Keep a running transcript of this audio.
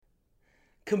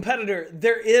Competitor,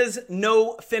 there is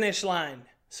no finish line.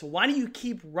 So why do you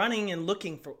keep running and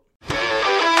looking for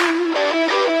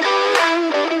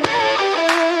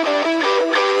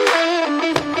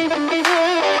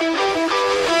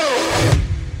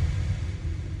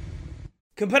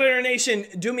Competitor Nation,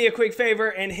 do me a quick favor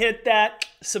and hit that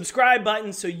subscribe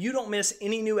button so you don't miss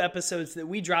any new episodes that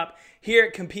we drop here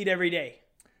at Compete Every Day.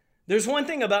 There's one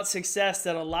thing about success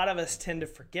that a lot of us tend to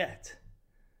forget.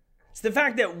 It's the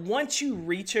fact that once you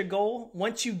reach a goal,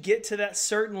 once you get to that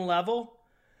certain level,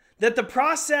 that the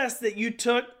process that you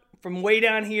took from way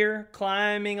down here,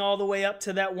 climbing all the way up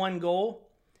to that one goal,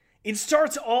 it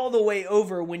starts all the way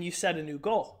over when you set a new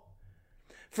goal.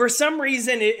 For some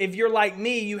reason, if you're like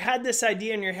me, you had this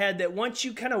idea in your head that once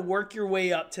you kind of work your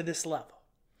way up to this level,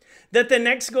 that the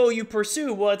next goal you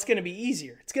pursue, well, it's going to be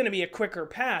easier. It's going to be a quicker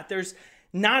path. There's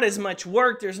not as much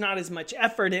work. There's not as much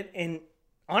effort. And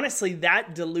honestly,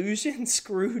 that delusion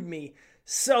screwed me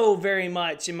so very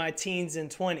much in my teens and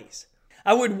 20s.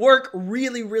 I would work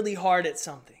really, really hard at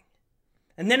something.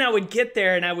 And then I would get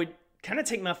there and I would kind of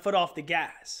take my foot off the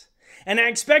gas. And I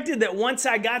expected that once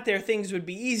I got there, things would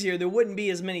be easier. There wouldn't be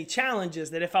as many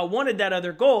challenges, that if I wanted that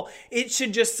other goal, it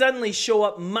should just suddenly show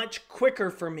up much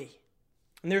quicker for me.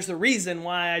 And there's a reason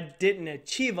why I didn't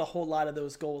achieve a whole lot of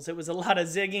those goals. It was a lot of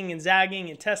zigging and zagging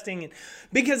and testing, and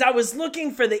because I was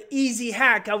looking for the easy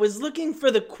hack. I was looking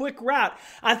for the quick route.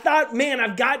 I thought, man,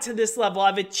 I've got to this level.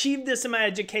 I've achieved this in my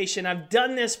education. I've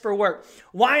done this for work.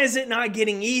 Why is it not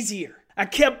getting easier? I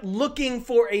kept looking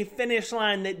for a finish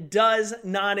line that does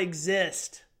not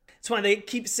exist. That's why they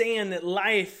keep saying that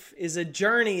life is a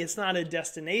journey. It's not a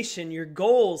destination. Your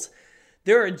goals,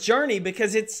 they're a journey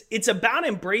because it's about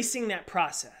embracing that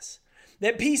process.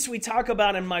 That piece we talk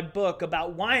about in my book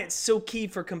about why it's so key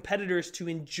for competitors to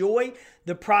enjoy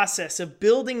the process of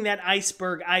building that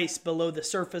iceberg ice below the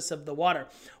surface of the water.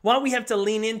 Why we have to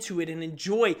lean into it and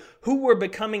enjoy who we're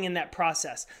becoming in that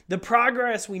process, the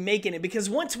progress we make in it. Because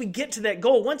once we get to that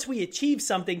goal, once we achieve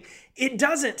something, it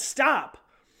doesn't stop.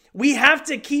 We have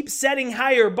to keep setting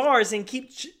higher bars and keep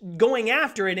going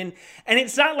after it. And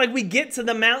it's not like we get to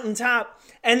the mountaintop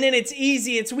and then it's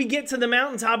easy. It's we get to the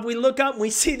mountaintop, we look up and we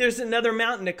see there's another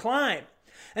mountain to climb.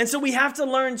 And so we have to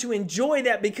learn to enjoy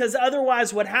that, because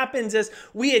otherwise what happens is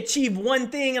we achieve one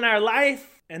thing in our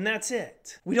life and that's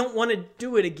it. We don't want to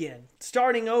do it again.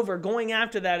 Starting over, going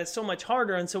after that is so much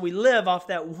harder. And so we live off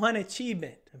that one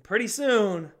achievement. And pretty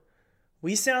soon,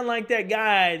 we sound like that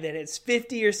guy that is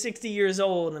 50 or 60 years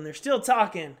old and they're still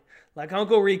talking like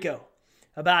Uncle Rico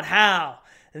about how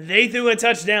they threw a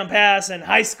touchdown pass in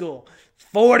high school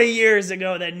 40 years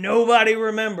ago that nobody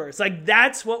remembers. Like,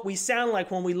 that's what we sound like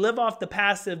when we live off the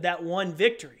past of that one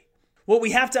victory. What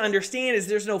we have to understand is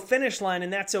there's no finish line,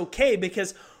 and that's okay,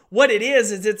 because what it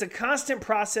is it's a constant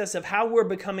process of how we're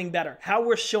becoming better, how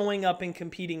we're showing up and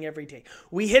competing every day.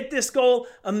 We hit this goal,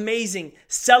 amazing.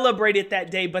 Celebrate it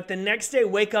that day, but the next day,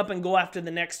 wake up and go after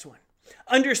the next one.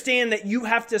 Understand that you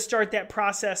have to start that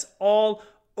process all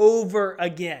over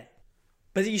again.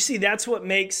 But you see, that's what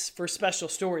makes for special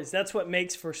stories. That's what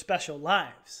makes for special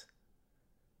lives.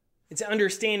 It's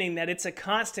understanding that it's a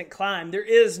constant climb. There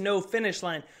is no finish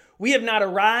line. We have not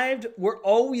arrived. We're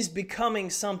always becoming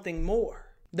something more.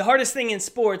 The hardest thing in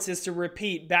sports is to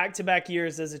repeat back-to-back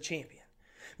years as a champion.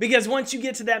 Because once you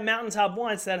get to that mountaintop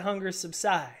once, that hunger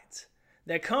subsides.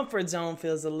 That comfort zone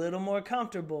feels a little more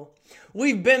comfortable.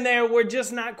 We've been there. We're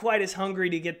just not quite as hungry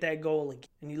to get that goal again.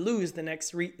 And you lose the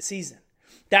next season.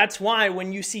 That's why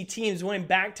when you see teams win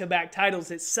back-to-back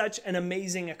titles, it's such an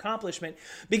amazing accomplishment.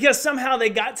 Because somehow they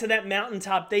got to that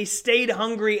mountaintop, they stayed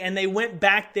hungry, and they went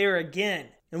back there again.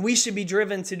 And we should be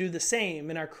driven to do the same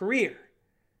in our career,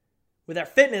 with our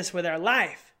fitness, with our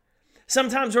life.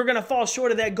 Sometimes we're going to fall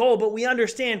short of that goal, but we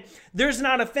understand there's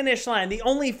not a finish line. The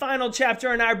only final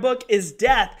chapter in our book is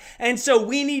death. And so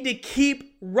we need to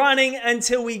keep running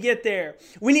until we get there.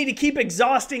 We need to keep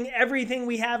exhausting everything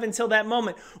we have until that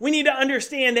moment. We need to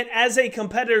understand that as a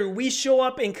competitor, we show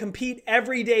up and compete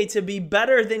every day to be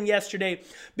better than yesterday,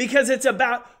 because it's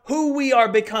about who we are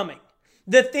becoming,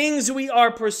 the things we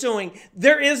are pursuing.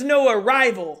 There is no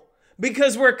arrival,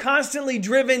 because we're constantly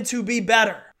driven to be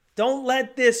better. Don't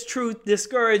let this truth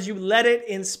discourage you. Let it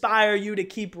inspire you to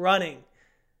keep running.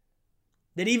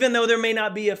 That even though there may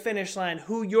not be a finish line,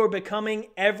 who you're becoming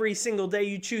every single day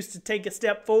you choose to take a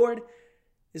step forward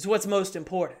is what's most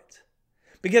important.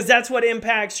 Because that's what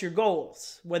impacts your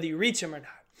goals, whether you reach them or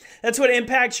not. That's what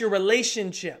impacts your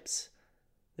relationships.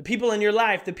 The people in your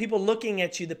life, the people looking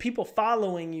at you, the people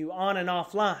following you on and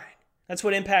offline. That's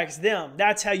what impacts them.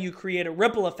 That's how you create a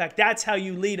ripple effect. That's how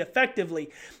you lead effectively,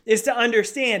 is to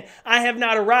understand I have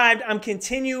not arrived. I'm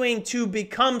continuing to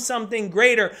become something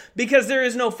greater because there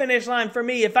is no finish line for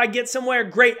me. If I get somewhere,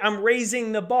 great. I'm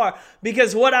raising the bar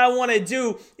because what I want to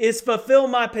do is fulfill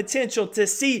my potential to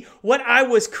see what I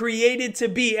was created to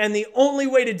be. And the only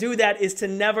way to do that is to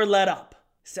never let up.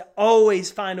 Is to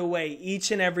always find a way each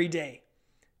and every day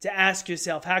to ask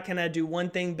yourself, how can I do one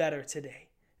thing better today?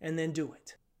 And then do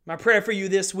it. My prayer for you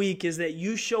this week is that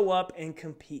you show up and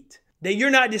compete. That you're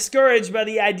not discouraged by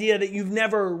the idea that you've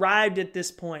never arrived at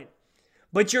this point.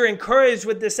 But you're encouraged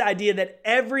with this idea that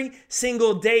every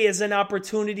single day is an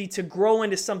opportunity to grow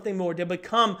into something more, to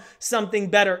become something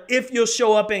better if you'll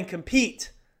show up and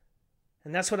compete.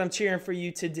 And that's what I'm cheering for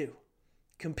you to do.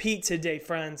 Compete today,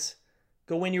 friends.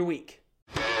 Go win your week.